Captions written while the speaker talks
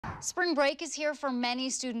Spring break is here for many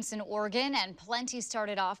students in Oregon, and plenty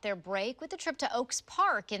started off their break with a trip to Oaks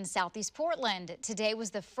Park in southeast Portland. Today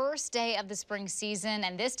was the first day of the spring season,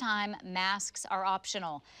 and this time masks are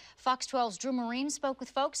optional. Fox 12's Drew Marine spoke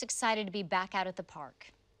with folks excited to be back out at the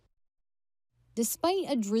park. Despite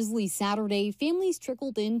a drizzly Saturday, families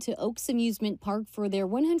trickled into Oaks Amusement Park for their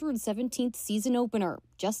 117th season opener,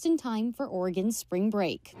 just in time for Oregon's spring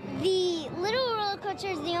break. The little roller coaster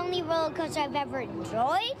is the only roller coaster I've ever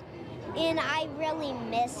enjoyed, and I really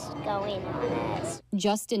missed going on it.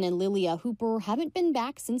 Justin and Lilia Hooper haven't been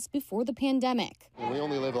back since before the pandemic. We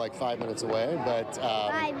only live like 5 minutes away, but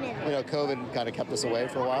COVID kind of kept us away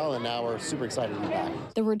for a while, and now we're super excited to be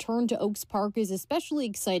back. The return to Oaks Park is especially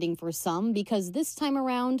exciting for some because this time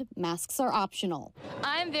around, masks are optional.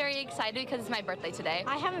 I'm very excited because it's my birthday today.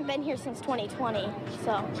 I haven't been here since 2020,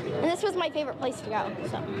 and this was my favorite place to go.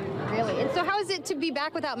 So. Really? And so how is it to be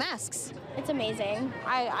back without masks? It's amazing.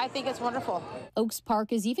 I think it's wonderful. Oaks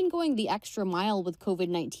Park is even going the extra mile with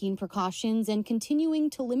COVID-19 precautions and continuing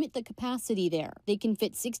to limit the capacity there. They can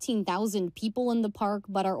fit 16,000 people in the park,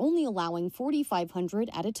 but are only allowing 4,500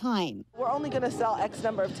 at a time. We're only going to sell X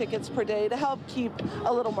number of tickets per day to help keep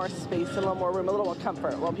a little more space, a little more room, a little more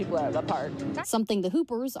comfort while people are at the park. Something the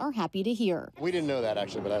Hoopers are happy to hear. We didn't know that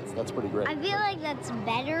actually, but that's pretty great. I feel like that's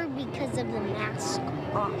better because of the mask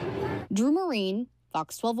on. Drew Marine,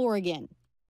 Fox 12 Oregon.